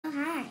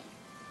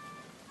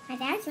My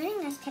dad's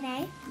winning us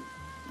today.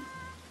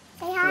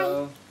 Say hi.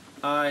 Hello.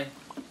 Hi.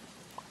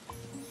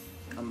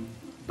 I'm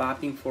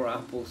bopping for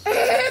apples. I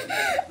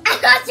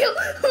thought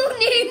who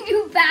named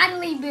you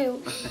Badly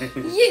Boo?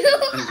 You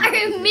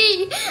are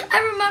me. I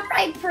remember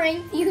I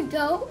pranked you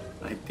though.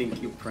 I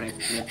think you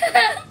pranked me.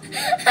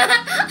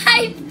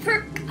 I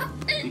forgot.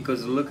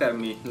 Because look at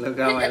me. Look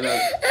how I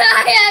look.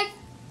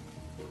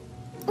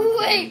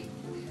 Wait,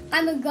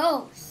 I'm a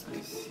ghost. I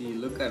see.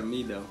 Look at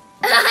me though.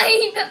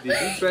 I know. Did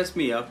you dress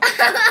me up?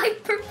 I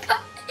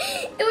forgot.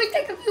 It was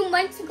like a few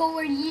months ago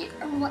or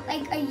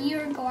like a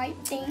year ago, I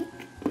think.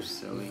 You're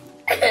silly.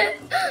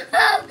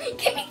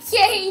 Give me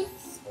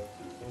chase.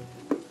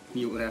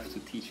 You would have to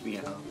teach me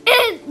how.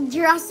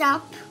 Dress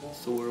up.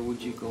 So where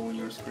would you go on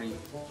your screen?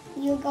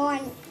 You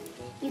click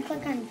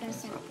on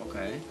dress up.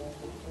 Okay.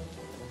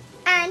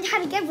 And how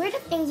to get rid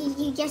of things is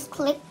you just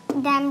click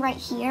them right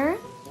here.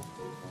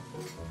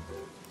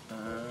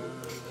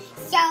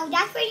 So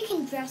that's where you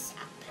can dress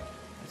up.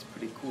 That's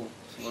pretty cool.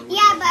 So what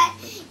Yeah, but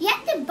you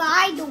have to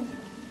buy the...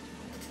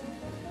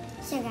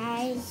 So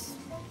guys,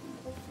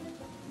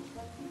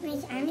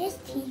 I'm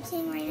just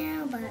teaching right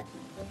now, but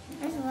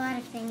there's a lot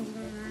of things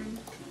going on.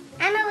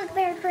 I might look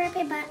very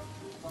creepy, but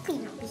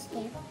please don't be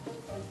scared.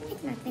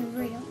 It's nothing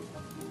real.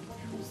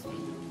 So,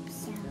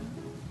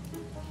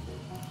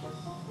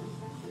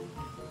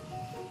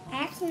 I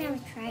actually never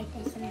tried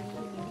this when I was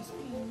in this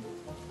thing.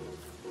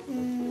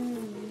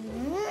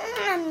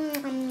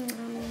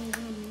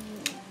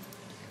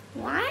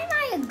 Why am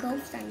I a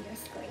ghost on your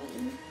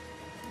screen?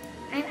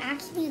 I'm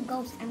actually a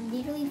ghost. I'm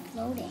literally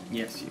floating.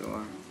 Yes, you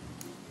are.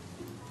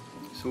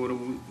 So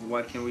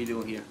what can we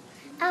do here?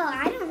 Oh,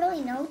 I don't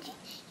really know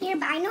here,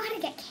 but I know how to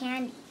get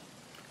candy.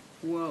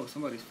 Whoa,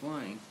 somebody's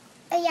flying.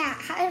 Oh yeah,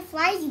 how it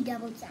flies, you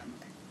double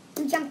jump.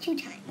 You jump 2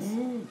 times.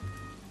 Oh,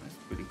 that's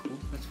pretty cool.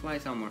 Let's fly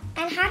somewhere.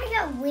 And how to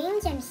get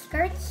wings and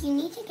skirts, you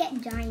need to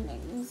get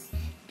diamonds.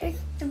 There's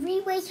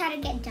 3 ways how to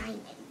get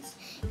diamonds.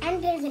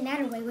 And there's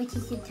another way, which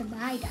is to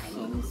buy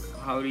diamonds.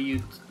 How do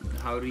you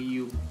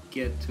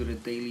get to the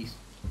daily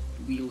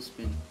wheel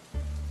spin?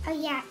 Oh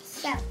yeah,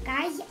 so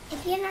guys,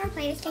 if you've never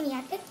played this game, you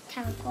have to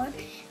teleport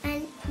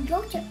and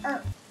go to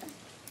Earth.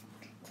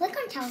 Click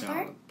on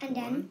teleport and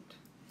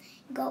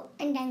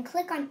then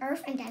click on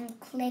Earth and then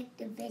click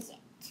the visit.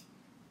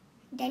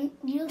 Then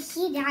you'll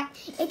see that.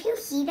 If you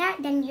see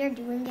that, then you're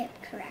doing it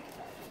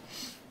correctly.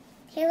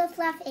 Halo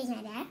Fluff is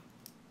my dad.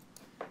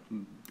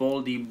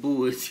 Baldy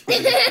Boo is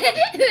Badly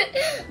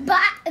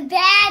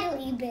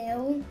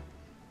Boo.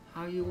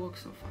 How you walk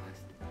so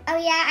fast? Oh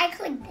yeah, I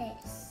clicked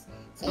this.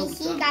 So you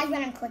see guys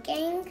when I'm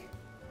clicking?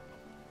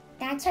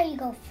 That's how you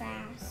go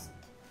fast.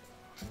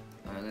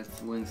 Alright,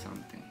 let's win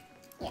something.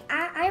 Yeah,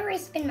 I already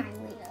spin my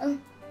wheel.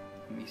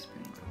 Let me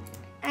spin my wheel.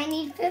 I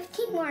need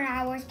 15 more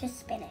hours to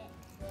spin it.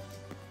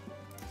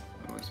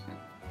 What do I spin?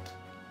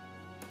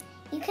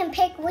 You can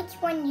pick which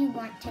one you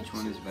want to Which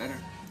one is better?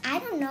 I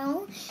don't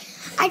know.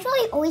 I'd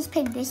really always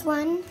pick this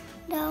one,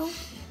 though.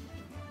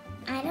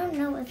 I don't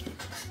know if you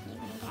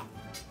like that.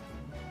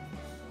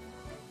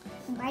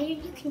 Why are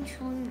you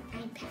controlling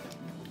my iPad?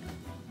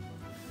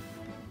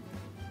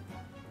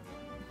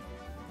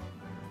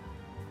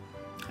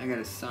 I got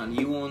a sun.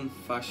 You want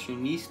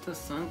fashionista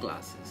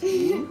sunglasses.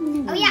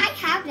 Oh yeah, I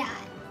have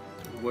that.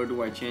 Where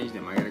do I change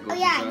them? I gotta go Oh to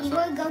yeah, dress you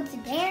up? will go to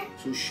there.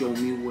 So show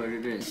me where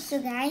it is. So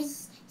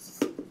guys,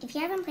 if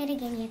you haven't played a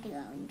game, you have to go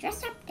and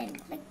dress up, then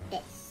click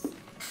this.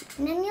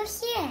 And then you'll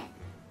see it.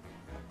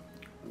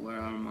 Where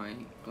are my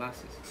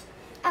glasses?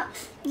 Oh,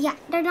 yeah,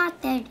 they're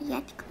not there. You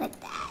have to click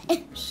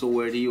that. So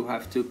where do you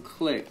have to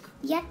click?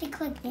 You have to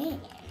click there,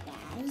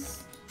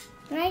 guys.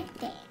 Right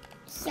there.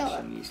 So,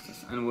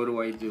 Fashionistas. And what do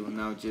I do?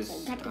 Now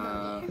just,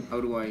 how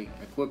do I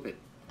equip it?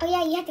 oh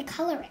yeah, you have to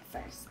color it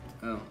first.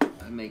 Oh,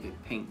 I make it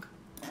pink.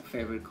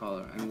 Favorite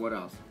color. And what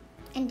else?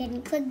 And then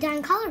you click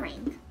done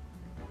coloring.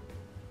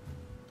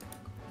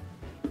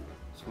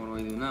 So what do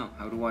I do now?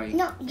 How do I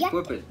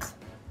equip it?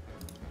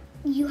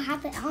 You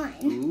have it on.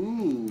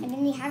 Ooh. And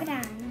then you have it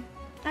on.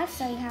 I'll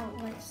show you how it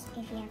works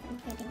if you haven't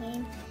played the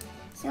game.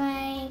 So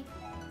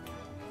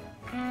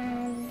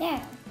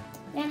there.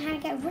 Then how to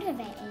get rid of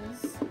it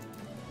is,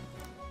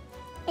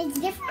 it's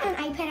different on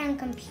iPad and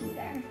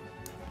computer.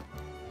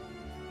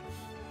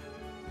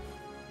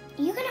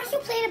 You can also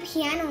play the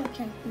piano on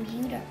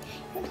computer.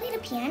 You can play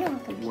the piano on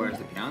computer. Where's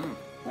the piano?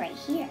 Right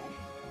here.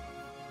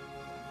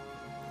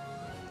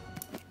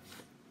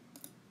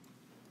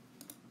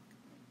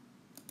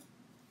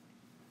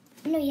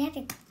 No, you have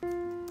to.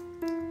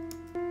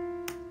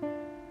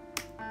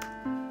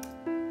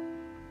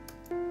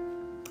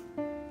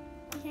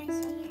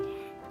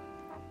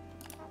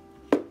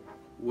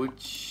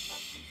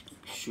 Which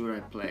should I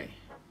play?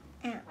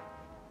 Oh.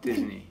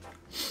 Disney.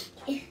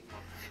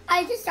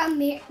 I just saw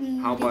me.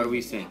 How about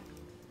we sing?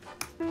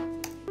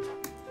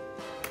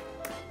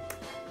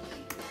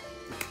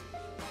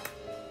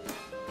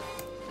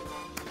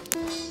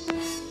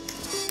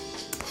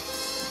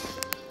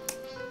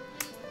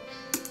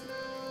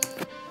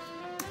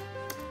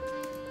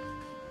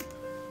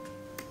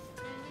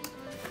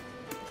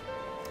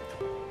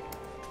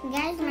 You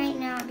guys might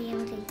know not be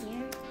able to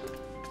hear.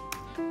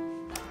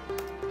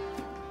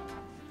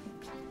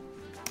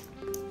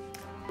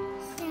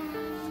 So,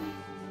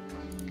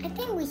 I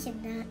think we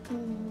should not go.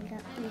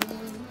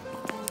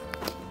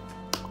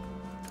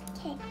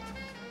 Okay.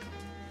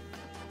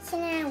 So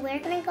now we're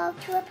gonna go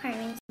to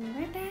apartments.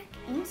 We're back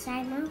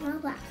inside more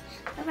Roblox.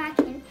 We're back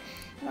in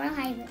Royal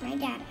High with my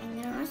dad.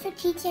 I'm gonna also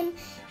teach him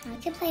how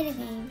to play the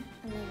game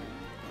a little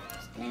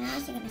bit. And I'm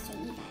also gonna show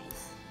you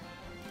guys.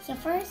 So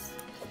first,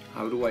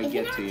 how do I if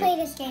get you to never play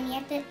this game, you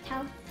have to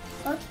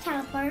go to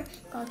teleport,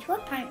 go to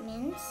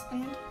apartments,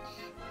 and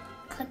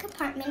click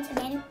apartments, and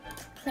then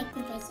click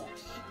visit.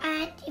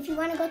 And if you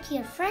want to go to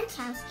your friend's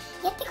house,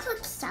 you have to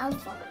click cell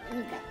phone when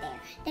you get there.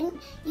 Then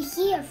you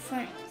see your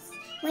friends.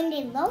 When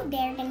they load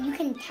there, then you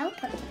can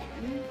teleport to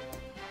them.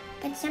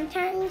 But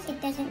sometimes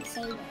it doesn't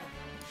say that.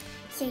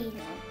 So you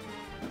know.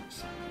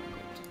 So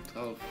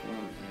I'm going to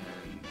telephone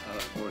and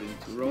teleporting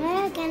to Roblox.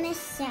 We're gonna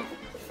set.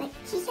 Like,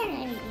 she's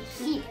already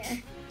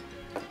here.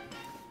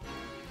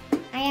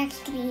 I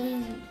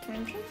actually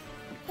find her.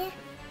 Yeah.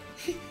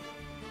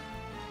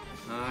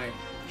 Hi.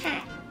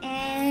 Hi.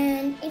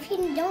 And if you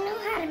don't know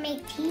how to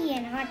make tea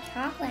and hot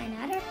chocolate and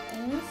other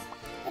things,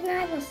 then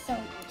I will show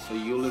you. So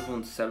you live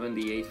on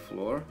 78th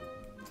floor?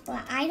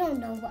 Well, I don't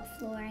know what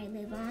floor I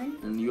live on.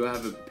 And you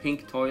have a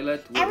pink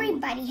toilet?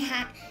 Everybody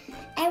has.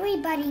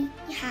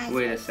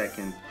 Wait a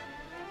second.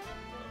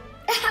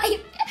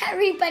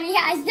 Everybody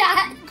has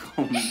that.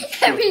 Come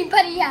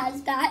Everybody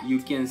has that. You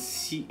can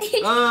see.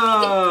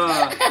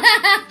 Ah!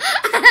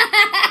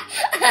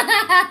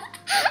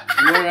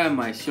 Where am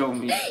I? Show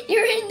me.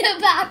 You're in the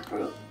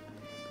bathroom.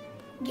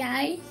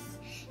 Guys,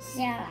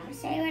 so I'll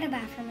show you where the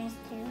bathroom is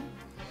too.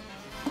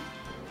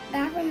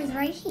 Bathroom is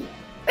right here.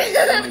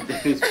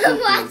 I'm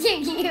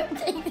watching you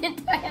take the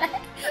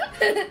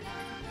toilet.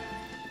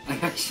 I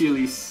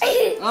actually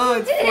oh,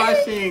 it's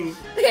flashing.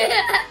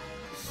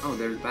 Oh,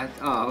 there's bat.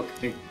 Oh,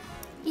 okay.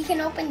 You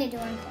can open the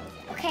door and close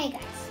it. Okay,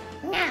 guys.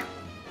 Now,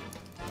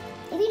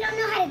 if you don't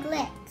know how to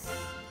glitch,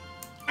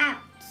 out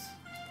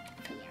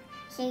up here.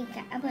 So you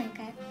got a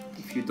blanket.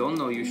 If you don't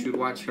know, you should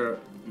watch her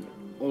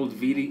old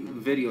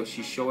video.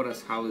 She showed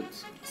us how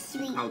it's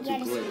how to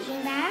get a glitch.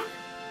 sleeping bag.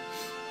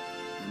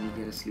 Let me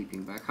get a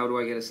sleeping bag. How do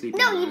I get a sleeping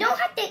No, bag? you don't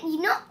have to.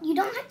 You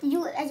don't have to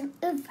do it. As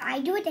if I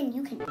do it, then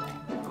you can do it.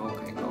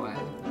 Okay, go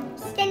ahead.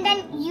 And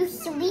then you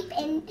sleep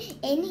in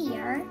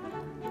here.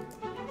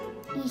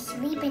 You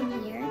sleep in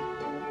here.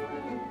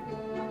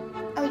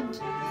 Oh,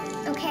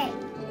 okay.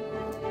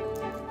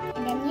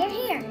 And then you're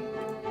here.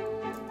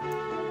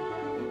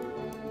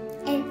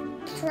 And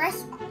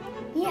press,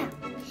 yeah.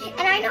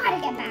 And I know how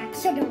to get back,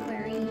 so don't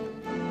worry.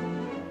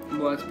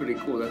 Well, that's pretty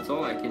cool. That's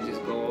all. I can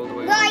just go all the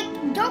way.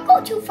 Like, don't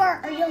go too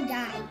far or you'll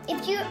die.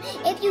 If you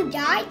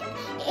die,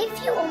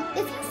 if you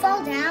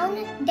fall down,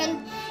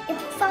 then if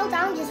you fall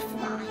down, just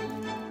fly.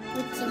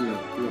 Look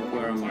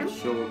where am I?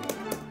 Show.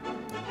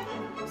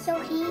 So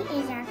he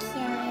is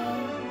actually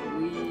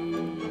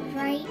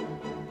right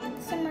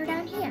somewhere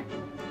down here.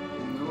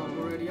 No, I'm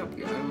already up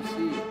here. I don't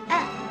see you.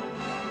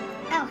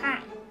 Oh, hi.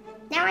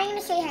 Now I'm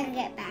gonna show you how to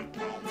get back,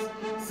 guys.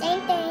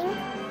 Same thing,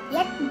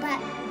 yet, but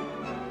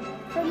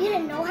for you to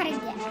know how to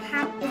get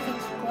if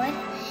it's good,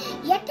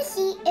 you have to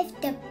see if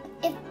the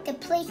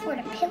place where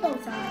the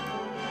pillows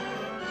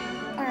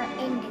are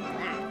in the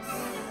glass.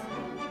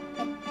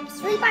 Like,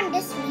 sleep on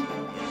this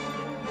sleeping bag.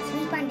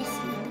 Sleep on this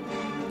sleeping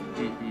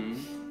bag.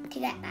 To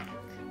get back.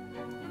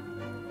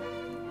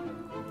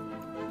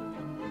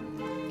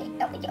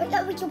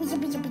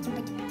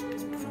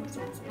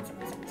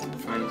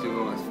 Trying to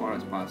go as far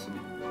as possible.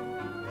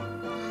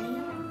 Why?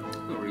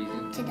 No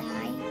reason. To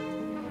die.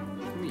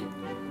 For me.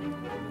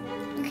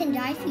 You can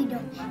die if you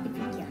don't. If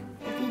you jump.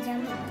 If you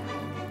jump, you die.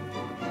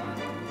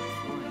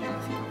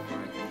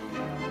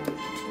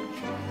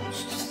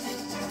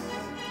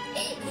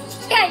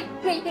 Yeah,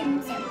 make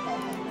him simple.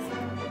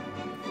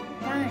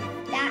 Fine.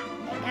 That,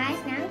 guys,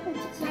 now you can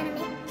teach you how to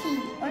make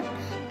tea or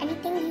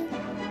anything you want.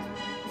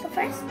 So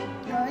first,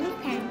 go in the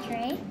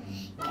pantry,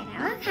 get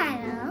out a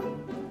kettle,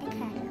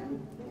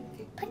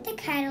 put the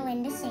kettle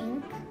in the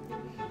sink,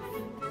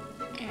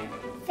 and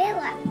fill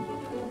up.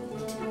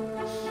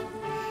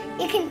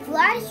 It can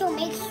flood, so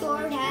make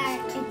sure that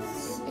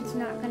it's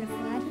not gonna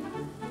flood.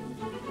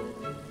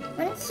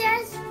 When it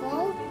says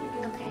full,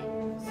 okay,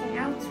 so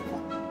now it's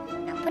full.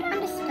 Now put it on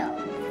the stove.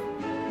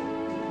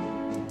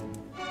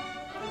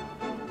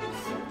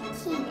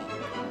 Heat it.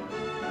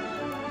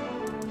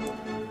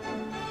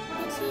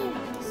 Let's heat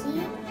it,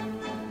 see?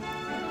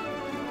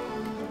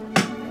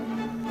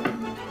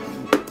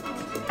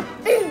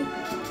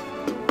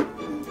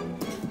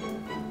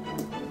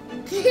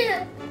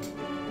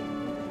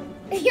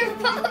 You're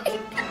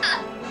falling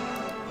down.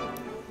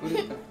 What is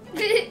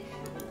that?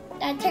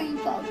 That's how you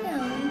fall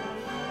down.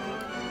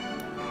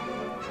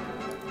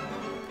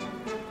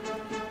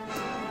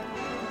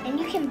 And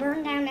you can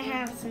burn down the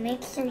house and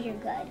make sure you're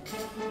good.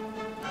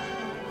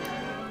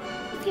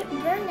 If you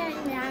burn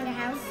down the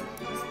house,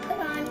 just put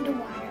on the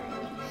water.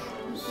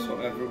 So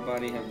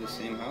everybody have the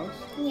same house?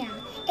 Yeah,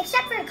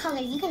 except for the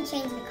colors. You can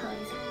change the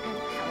colors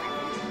however.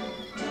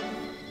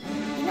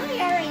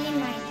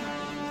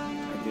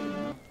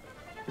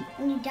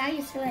 now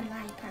you're still in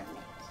my apartment.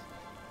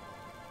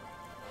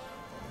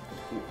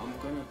 Ooh, I'm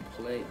gonna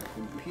play a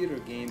computer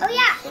game. Oh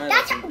yeah,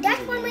 that's one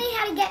game. way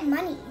how to get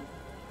money.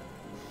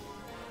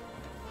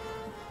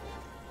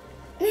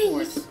 Oh,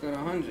 I just got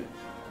 100.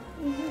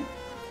 Mm-hmm.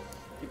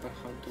 Yeah, but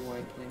how do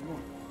I play more?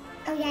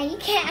 Oh yeah, you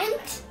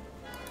can't.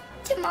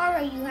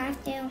 Tomorrow you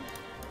have to.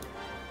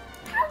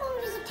 How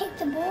long does it take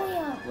to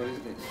boil? What is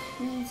this?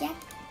 Music.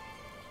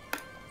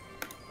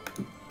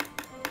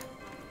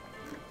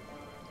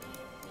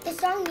 The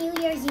song New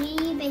Year's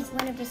Eve is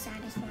one of the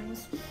saddest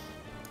ones.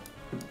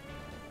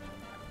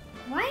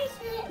 Why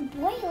isn't it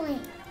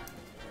boiling?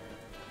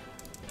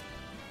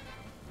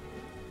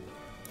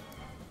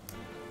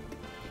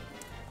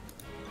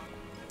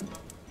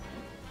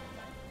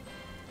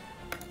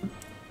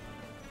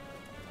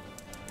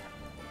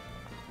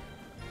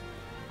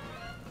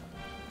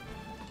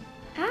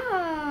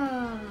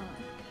 Oh.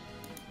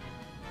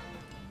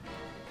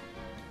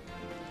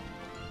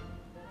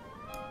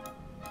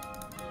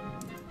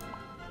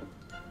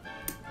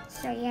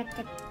 So you have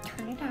to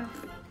turn it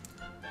off.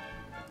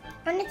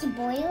 When it's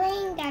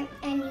boiling, then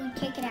and you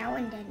take it out,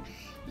 and then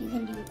you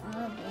can do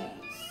all of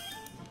this.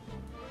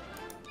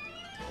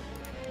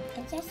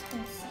 It's just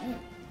insane.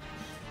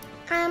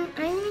 I'm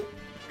gonna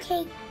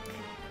take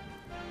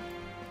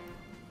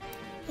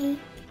a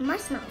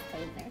marshmallow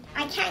flavored.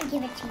 I can't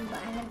give it to you, but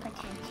I'm gonna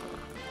pretend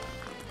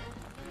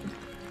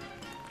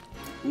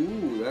to.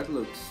 Ooh, that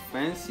looks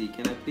fancy.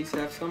 Can I please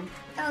have some?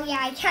 Oh yeah,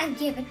 I can't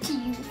give it to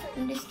you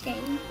in this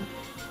game.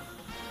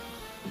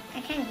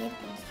 I can't give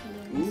things to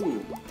you.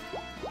 Ooh.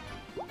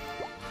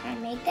 Can I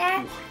make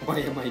that? Why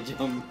am I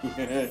jumping?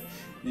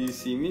 Do you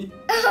see me?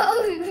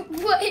 Oh,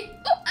 what?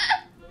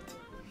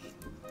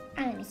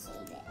 I'm gonna save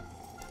it.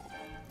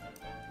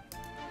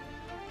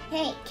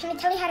 Hey, can I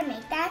tell you how to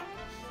make that?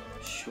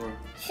 Sure.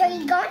 So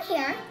you go in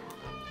here,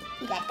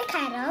 you get the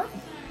kettle.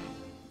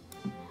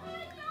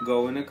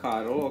 Go in a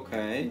kettle,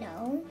 okay.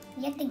 No,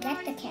 you have to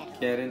get the kettle.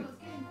 Get in.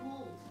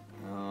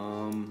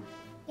 You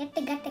have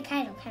to get the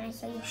kettle. Can I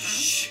show you how?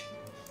 Shh.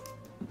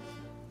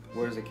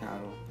 Where's the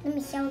kettle? Let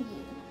me show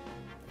you.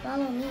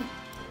 Follow me.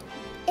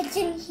 It's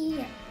in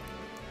here.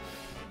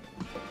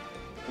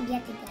 You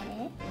have to get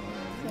it.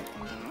 Click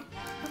on that.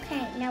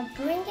 Okay, now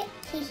bring it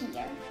to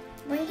here.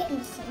 Bring it in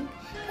the sink.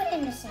 Put it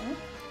in the sink.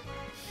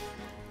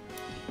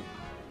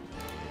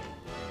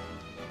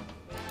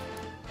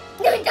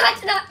 No,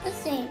 that's not the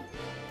sink.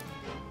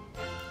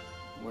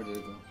 Where did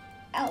it go?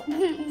 Oh,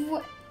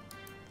 what?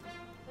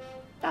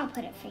 I'll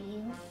put it for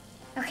you.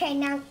 Okay,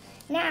 now,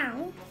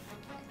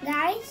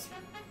 guys,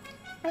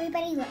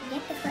 everybody look, you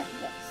have to click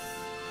this.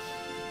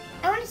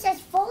 And when it says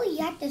full,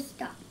 you have to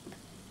stop.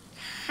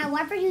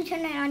 However you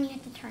turn it on, you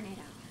have to turn it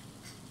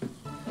off.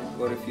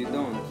 What if you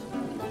don't?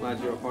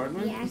 Flood your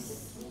apartment?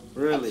 Yes.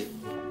 Really?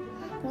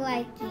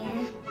 Like,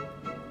 yeah,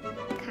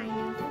 kind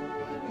of.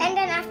 And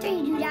then after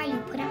you do that, you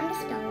put it on the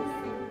stove.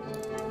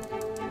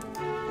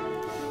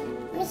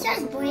 When it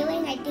starts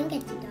boiling, I think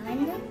it's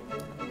done.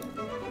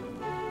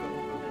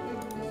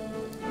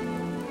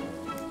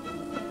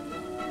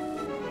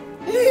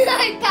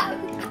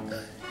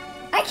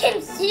 I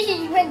can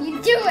see when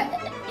you do it.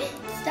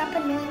 Stop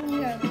annoying me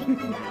or make me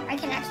laugh. I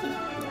can actually do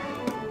that.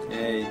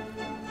 Hey. I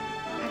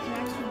can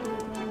actually do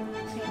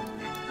it.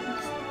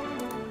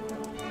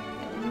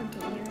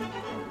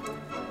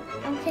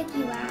 I'll kick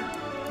you out.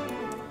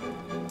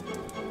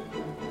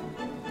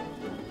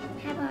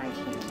 How about I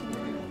kick you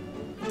out?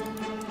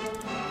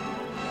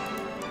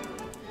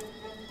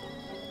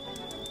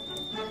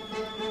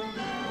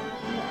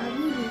 What are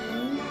you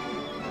doing?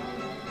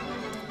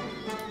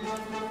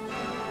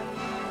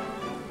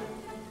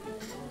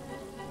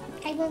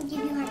 I won't give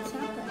you hot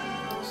chocolate.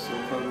 So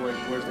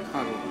where's the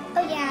kettle?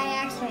 Oh yeah, I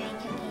accidentally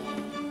took it.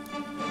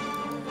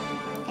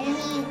 And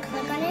then you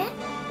click on it.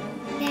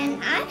 Then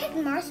I pick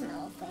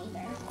marshmallow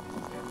flavor.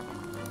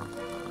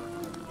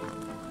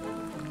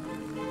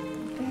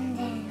 And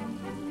then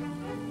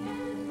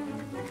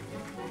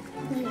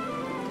you do that.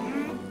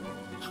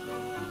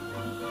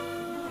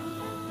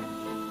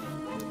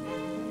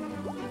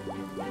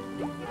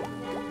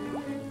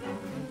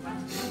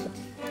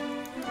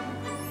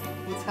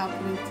 What's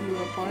happening to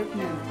your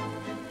apartment?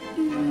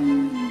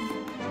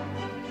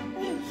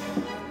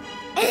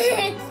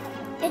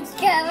 It's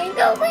going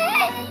away.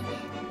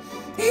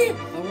 I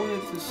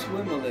wanted to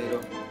swim a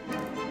little.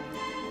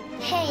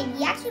 Hey, do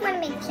you actually want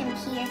to make some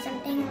tea or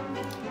something?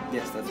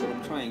 Yes, that's what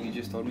I'm trying. You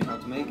just told me how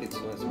to make it, so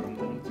that's what I'm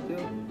going to do.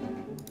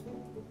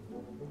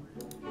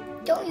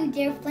 Don't you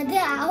dare flood the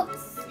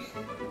house.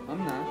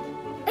 I'm not.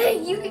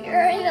 You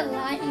are in a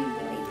lying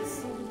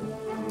voice.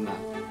 I'm not.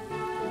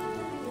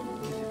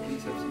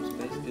 Please have some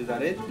space. Is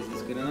that it? Is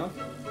this good enough?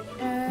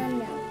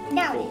 No.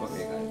 Now Oh, it is.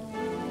 okay, got it.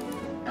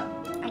 Oh,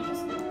 I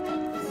just So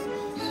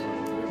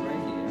put it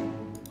right here.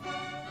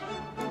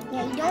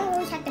 Yeah, you don't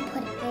always have to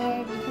put it there.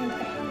 You can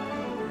put it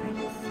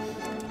anywhere.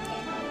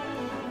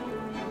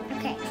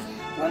 Okay.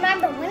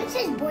 Remember, when it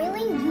says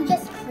boiling, you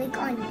just click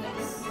on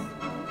this.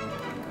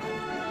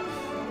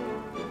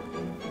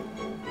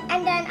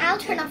 And then I'll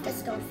turn off the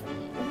stove for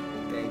you.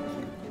 Thank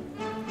you.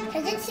 Because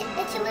Because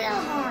it's a little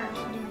hard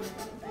to do.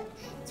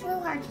 It's a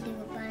little hard to do it,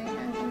 but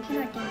on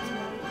computer I think it's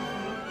more.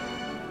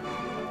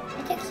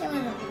 It takes a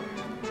little while.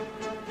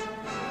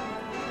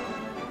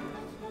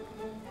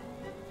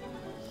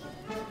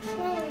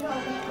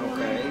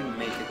 Okay,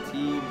 make a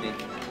tea,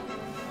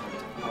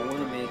 I want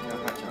to make a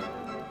hot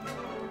chocolate.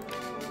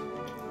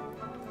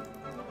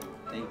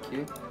 Thank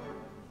you.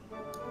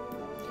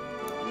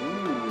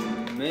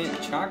 Ooh,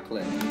 mint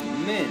chocolate.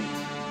 Mint.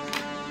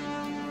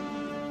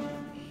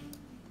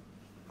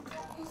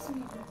 This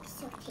looks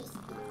so tasty.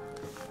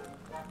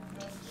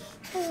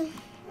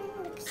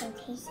 Looks so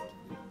tasty.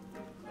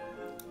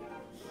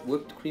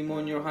 Whipped cream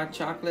on your hot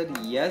chocolate?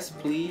 Yes,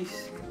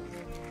 please.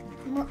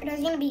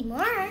 There's gonna be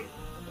more.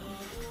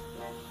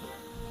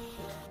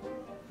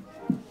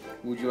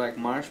 Would you like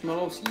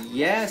marshmallows?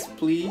 Yes,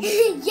 please.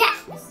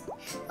 Yes.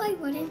 Why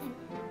wouldn't I?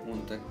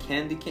 Want a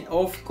candy cane?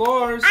 Of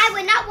course. I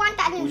would not want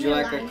that in Would you real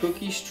like life. a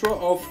cookie straw?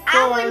 Of course.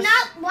 I would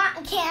not want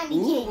a candy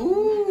cane.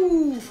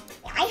 Ooh.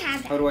 I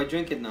have How it. do I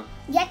drink it now?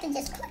 You have to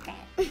just click it.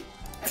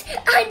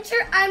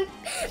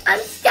 I'm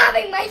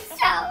stabbing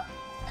myself.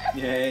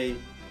 Yay.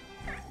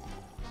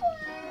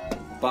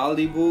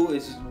 Baldy Boo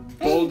is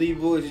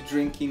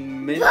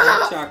drinking mint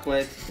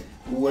chocolate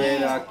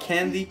with a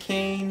candy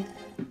cane,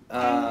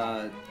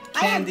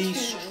 candy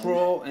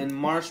straw, and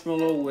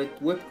marshmallow with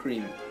whipped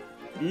cream.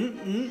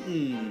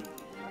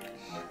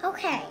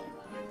 Okay.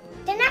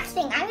 The next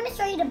thing, I'm gonna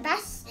show you the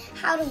best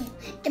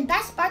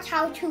spots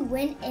how to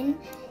win in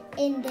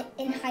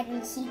hide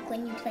and seek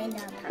when you play in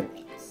the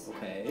apartments.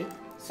 Okay.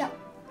 So,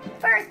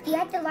 first you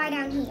have to lie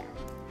down here.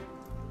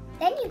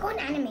 Then you go in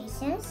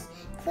animations,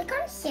 click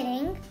on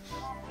sitting,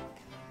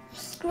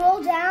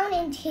 scroll down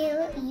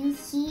until you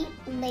see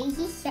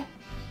lazy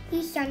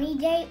sunny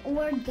day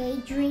or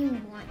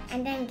daydream one,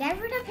 and then get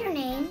rid of your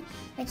name.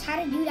 Which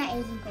how to do that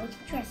is you go to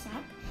dress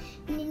up,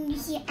 and then you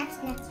see an X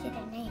next to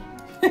the name.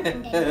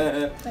 And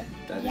then click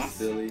That yes, is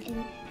silly.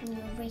 and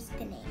you erase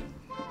the name.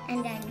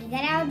 And then you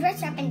get out of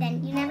dress up, and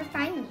then you never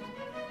find me.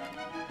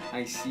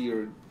 I see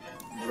your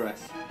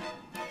dress.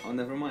 Oh,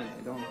 never mind.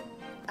 I don't.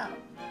 Oh,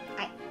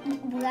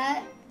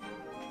 what?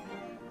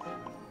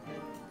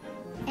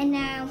 And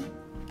now,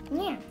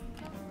 yeah.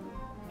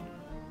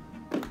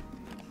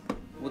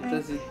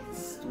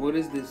 What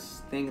is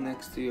this thing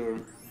next to your?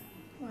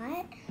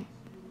 What?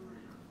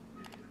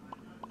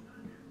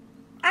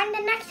 On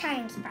the next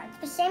hiding spot,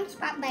 the same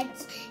spot, but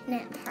it's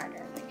not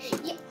harder.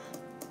 Yeah.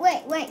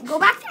 Wait, go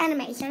back to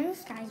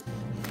animations, guys.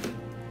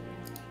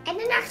 And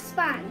the next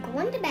spot, go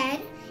into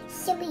bed,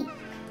 sleep,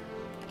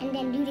 and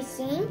then do the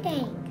same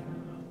thing.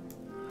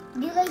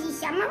 Do lazy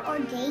summer or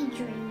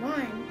daydream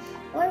one,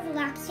 or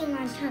relaxing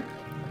on top.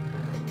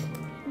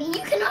 Then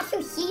you can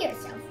also see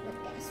yourself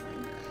with this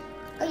one.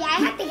 Oh yeah, I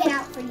have to get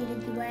out for you to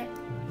do it.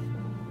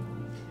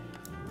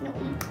 No,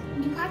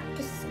 you have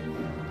to sleep.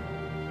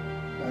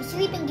 Well,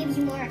 sleeping gives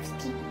you more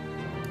XP.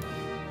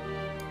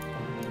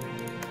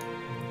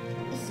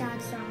 The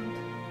sad song.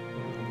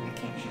 I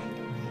can't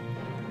handle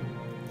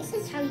it. This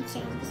is how you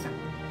change the song.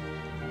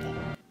 Okay.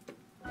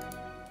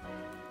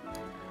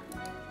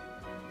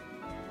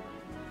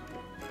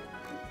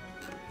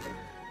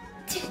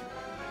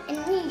 And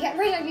then you get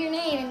rid of your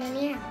name, and then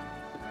yeah.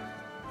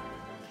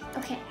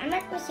 Okay, I'm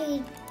not going to show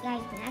you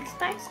guys the next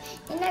parts.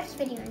 The next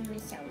video I'm going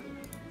to show you.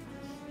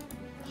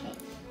 Okay.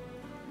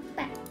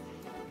 But,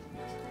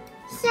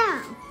 so,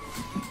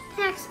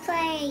 next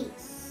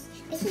place.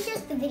 This is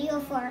just the video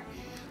for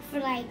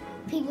like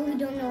people who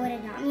don't know what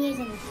Adopt-Me is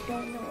and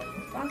don't know what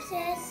ROBLOX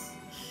is.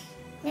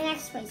 The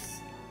next place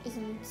is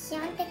in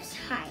Sandpix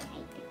High, I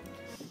think.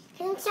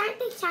 And in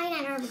Sandpix High,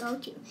 I never go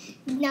to.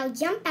 Now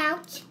jump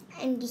out.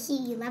 And you see,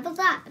 you leveled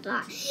up a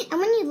lot. And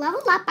when you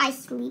level up by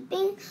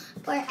sleeping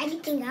or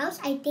anything else,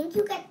 I think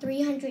you get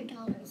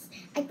 $300.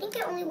 I think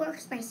it only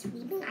works by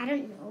sleeping. I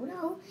don't know,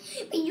 though.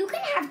 But you can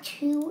have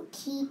 2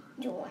 key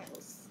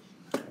dorms.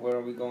 Where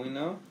are we going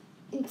now?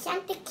 In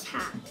Santa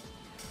Clara.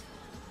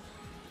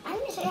 I'm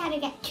going to show you how to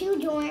get 2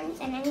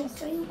 dorms, and I'm going to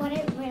show you what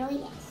it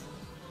really is.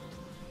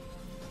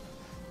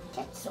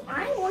 Okay, so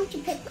I'm going to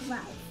pick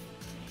love.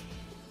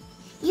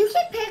 You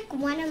should pick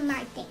one of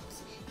my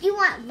things. Do you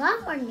want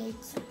love or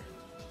nature?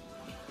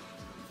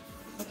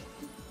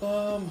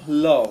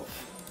 Love.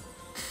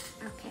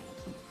 Okay.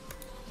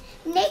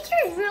 Nature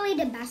is really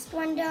the best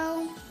one,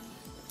 though.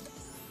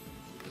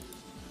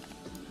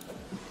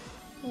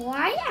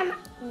 Why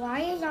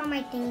is all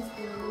my things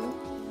blue?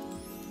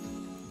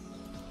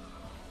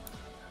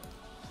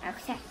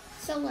 Okay,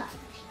 so look.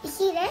 You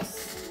see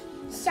this?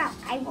 So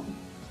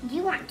do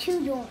you want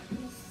 2 dorms?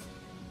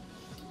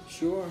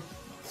 Sure.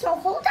 So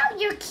hold out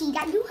your key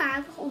that you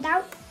have. Hold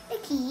out the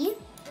key.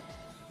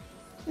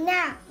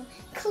 Now,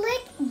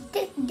 click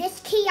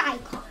this key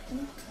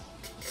icon.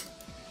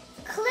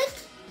 Click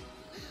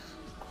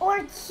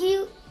or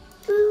choose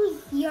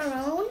your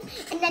own,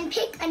 and then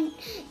pick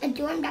a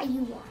dorm that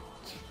you want.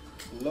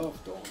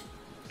 Love dorm.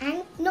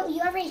 And no,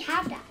 you already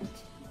have that.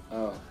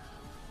 Oh.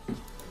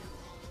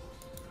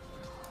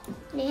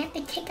 Then you have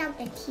to take out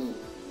the key.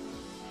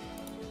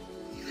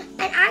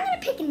 And I'm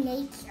gonna pick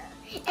nature.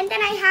 And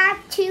then I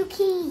have 2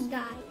 keys,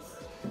 guys.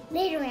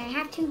 Literally, I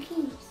have 2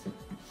 keys.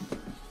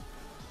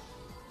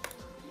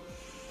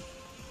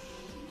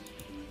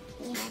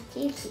 We have 2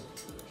 keys.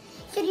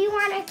 So do you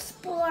want to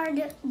explore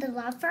the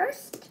love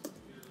first?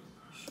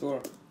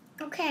 Sure.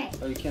 Okay.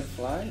 Oh, you can't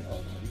fly? Oh, no,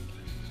 you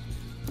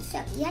can't.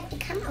 So you have to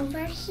come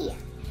over here.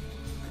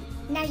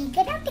 Now you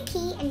get out the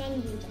key and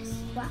then you just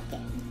walk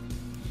in.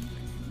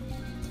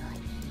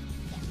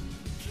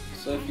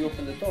 So if you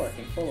open the door, I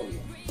can follow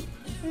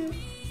you.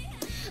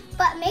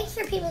 But make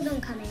sure people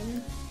don't come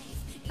in.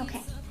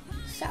 Okay.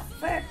 So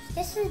first,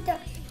 this is the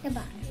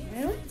bottom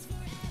room.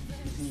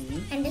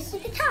 And this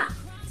is the top.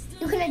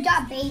 You can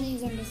adopt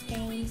babies in this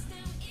game.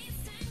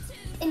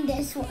 In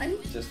this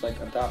one. Just like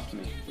adopt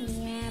me.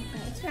 Yeah,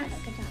 but it's not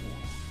like adopt me.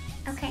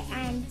 Okay,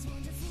 and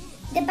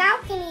the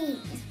balcony.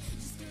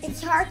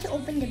 It's hard to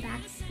open the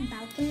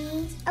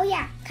balcony. Oh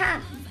yeah,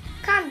 come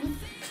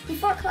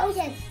before it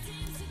closes.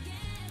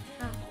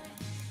 Oh.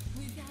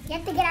 You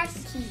have to get out the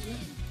key.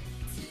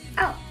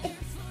 Oh,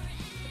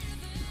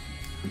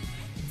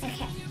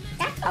 okay.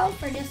 That's all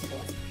for this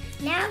one.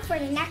 Now for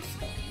the next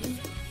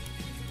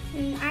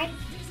one. I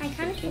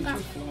kind of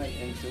forgot. Can't you fly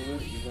into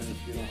it even if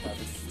you don't have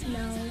a key?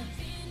 No.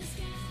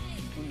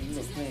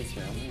 Look,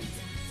 nature.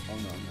 Oh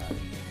no, I'm not.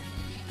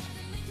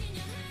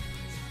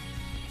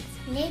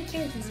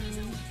 Nature's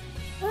mine.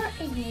 Where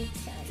is nature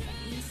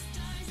then?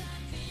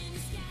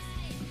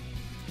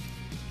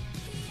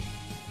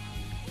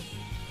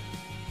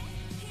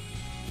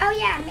 Oh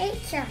yeah,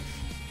 nature.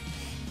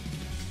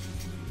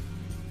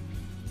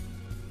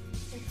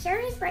 Nature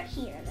is right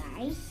here,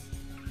 guys.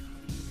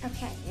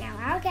 Okay, now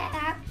I'll get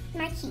out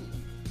my key.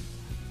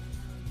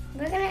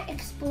 We're gonna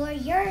explore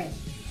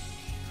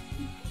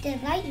the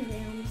light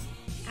rooms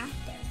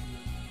after.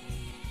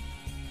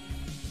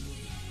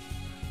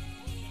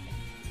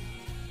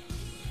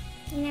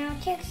 You know,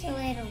 it takes a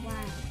little while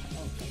to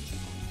open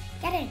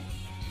something. Get in.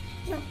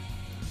 No.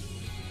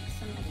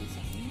 Somebody's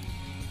in.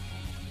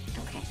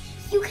 Okay.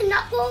 So you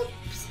cannot go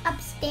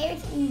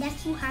upstairs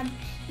unless you have.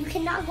 You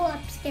cannot go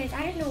upstairs.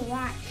 I don't know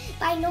why,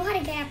 but I know how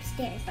to get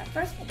upstairs. But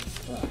first,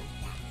 explore.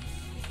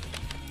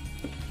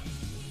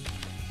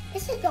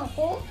 This is the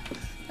whole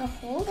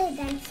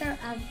adventure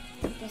of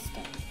this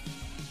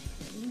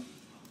game.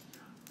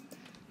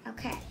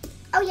 Okay.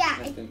 Oh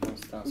yeah.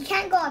 You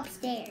can't go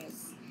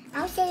upstairs.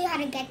 I'll show you how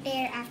to get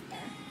there after.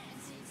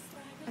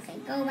 Okay,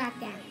 go back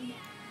down.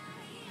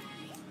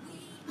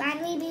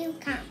 Badly Boo,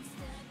 come.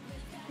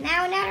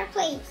 Now another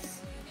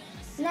place.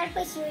 Another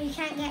place where you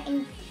can't get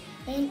in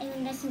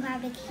unless you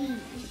have the key.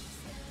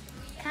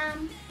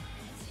 Come.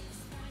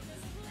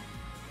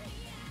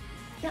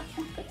 No.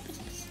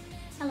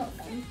 Hello,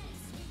 Ben.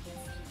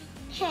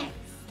 Here.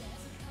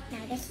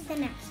 Now this is the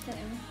next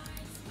room.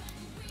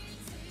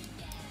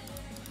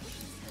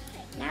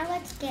 Okay, now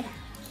let's get out.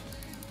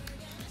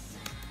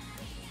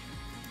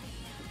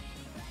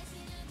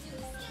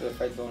 So if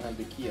I don't have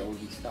the key, I will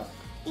be stuck.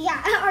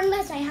 Yeah,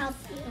 unless I help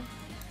you.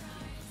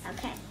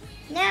 Okay.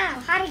 Now,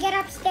 how to get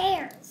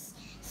upstairs.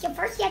 So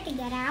first you have to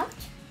get out.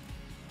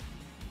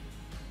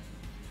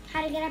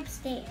 How to get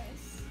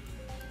upstairs.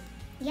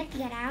 You have to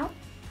get out.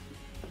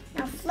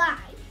 Now fly.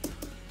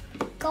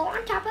 Go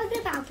on top of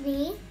the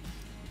balcony.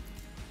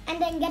 And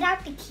then get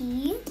out the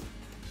key.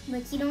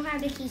 But you don't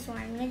have the key, so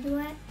I'm going to do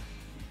it.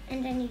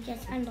 And then you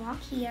just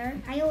unlock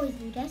here. I always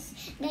do this.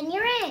 Then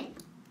you're in.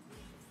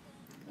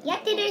 You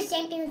have to do the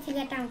same thing to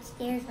get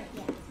downstairs right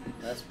here.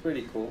 That's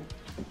pretty cool.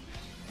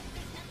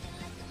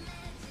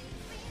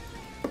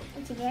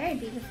 It's very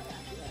beautiful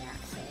up here,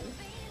 actually.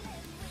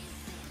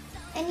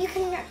 And you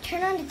can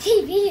turn on the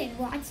TV and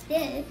watch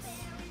this.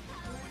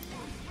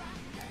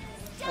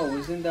 Oh,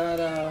 isn't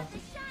that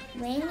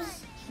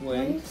Wings?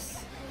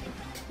 Wings?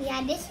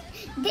 Yeah, this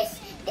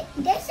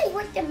is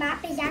what the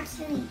map is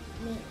actually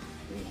made.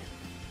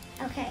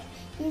 Okay.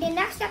 In the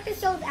next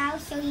episode, I'll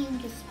show you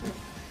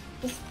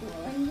the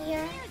school in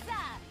here.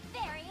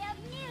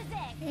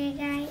 Hey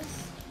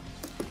guys.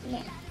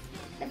 Yeah.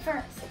 But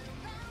first,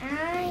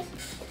 I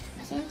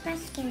change my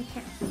skin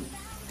tone.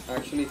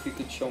 Actually, if you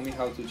could show me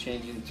how to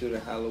change into the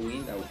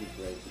Halloween, that would be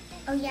great.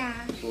 Oh yeah.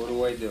 So what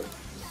do I do?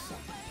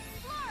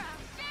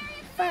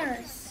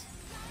 First,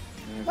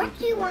 what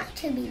do you want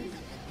to be?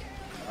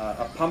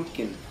 A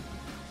pumpkin.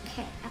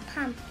 Okay, a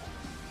pumpkin.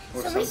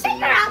 Or So reset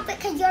your outfit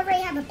because you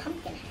already have a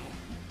pumpkin head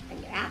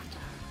on your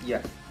avatar.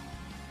 Yeah.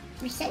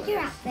 Reset your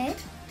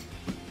outfit.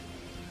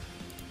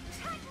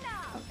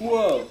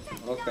 Whoa.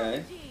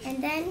 Okay.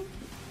 And then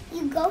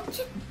you go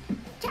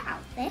to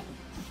outfit.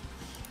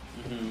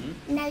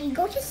 Now you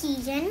go to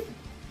season.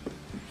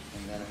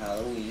 And then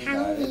Halloween.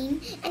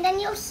 Halloween. And then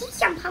you'll see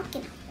some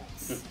pumpkin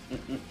outfits.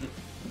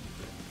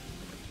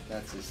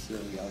 That's a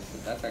silly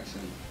outfit. That's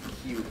actually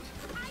cute.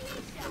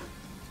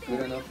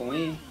 Good enough for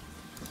me.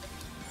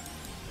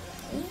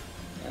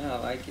 Yeah, I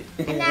like it.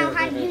 And now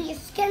how to do your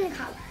skin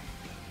color.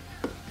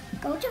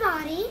 Go to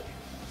body.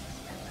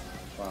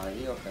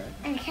 Body, okay.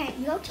 Okay,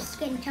 you go to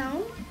skin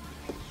tone.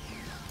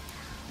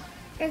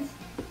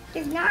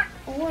 There's not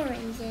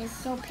oranges,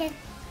 so pick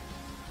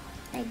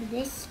like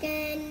this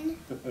skin.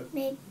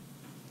 Maybe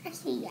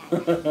Actually, yeah.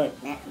 That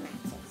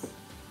matches.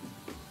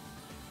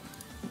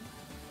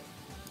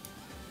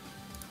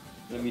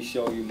 Let me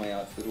show you my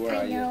outfit. Where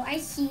are I know. you? I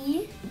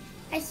see.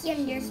 I see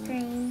on your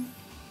screen.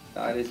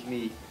 That is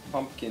me,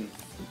 Pumpkin.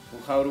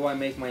 How do I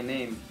make my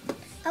name?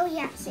 Oh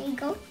yeah. So you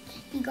go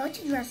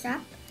to dress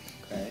up.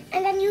 Okay.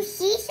 And then you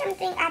see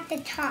something at the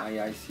top.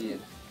 I see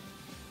it.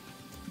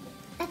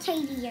 That's how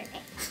you do your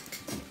name.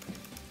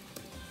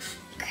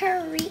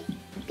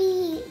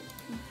 Creepy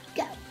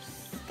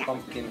ghost.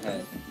 Pumpkin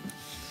head.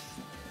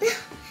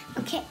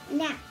 Okay,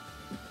 now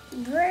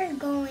we're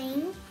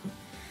going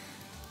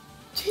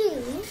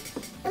to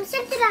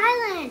Enchanted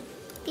Island.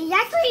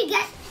 That's where you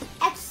get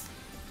that's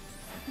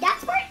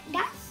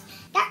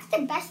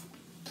the best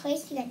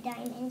place to get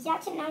diamonds.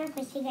 That's another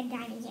place to get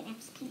diamonds and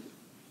XP.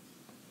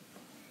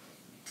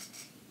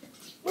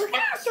 We're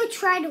gonna also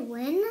try to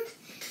win,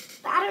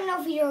 but I don't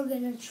know if you're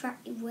gonna try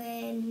to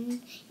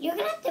win. You're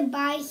gonna have to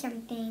buy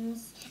some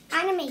things.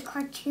 Anime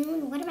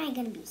cartoon. What am I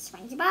gonna be?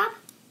 SpongeBob?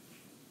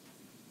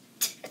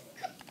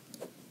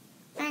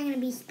 I'm gonna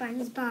be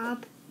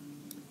SpongeBob.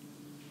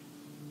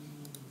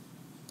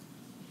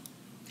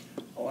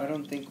 Oh, I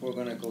don't think we're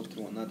gonna go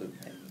to another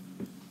pet.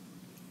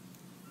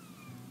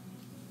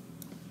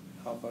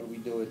 How about we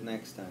do it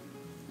next time?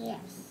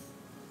 Yes.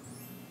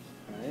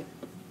 Alright?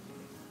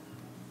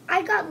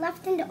 I got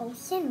left in the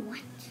ocean. What?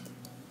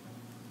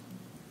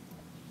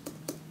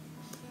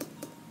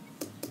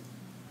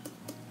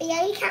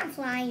 Yeah, you can't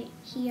fly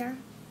here.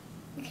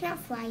 You cannot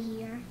fly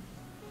here.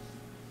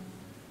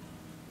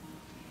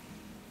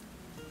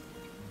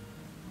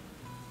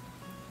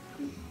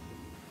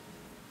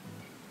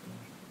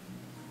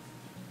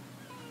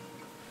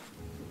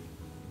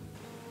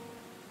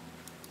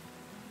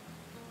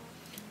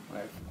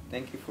 Alright,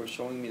 thank you for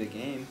showing me the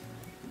game.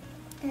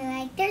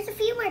 Like, there's a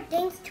few more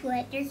things to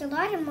it. There's a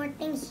lot of more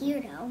things here,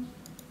 though.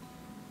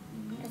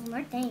 There's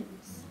more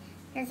things.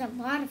 There's a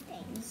lot of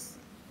things.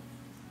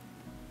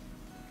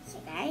 So,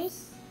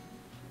 guys,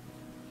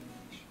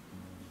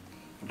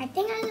 I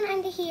think I'm gonna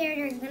end it here.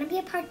 There's gonna be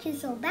a part 2,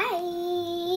 so bye.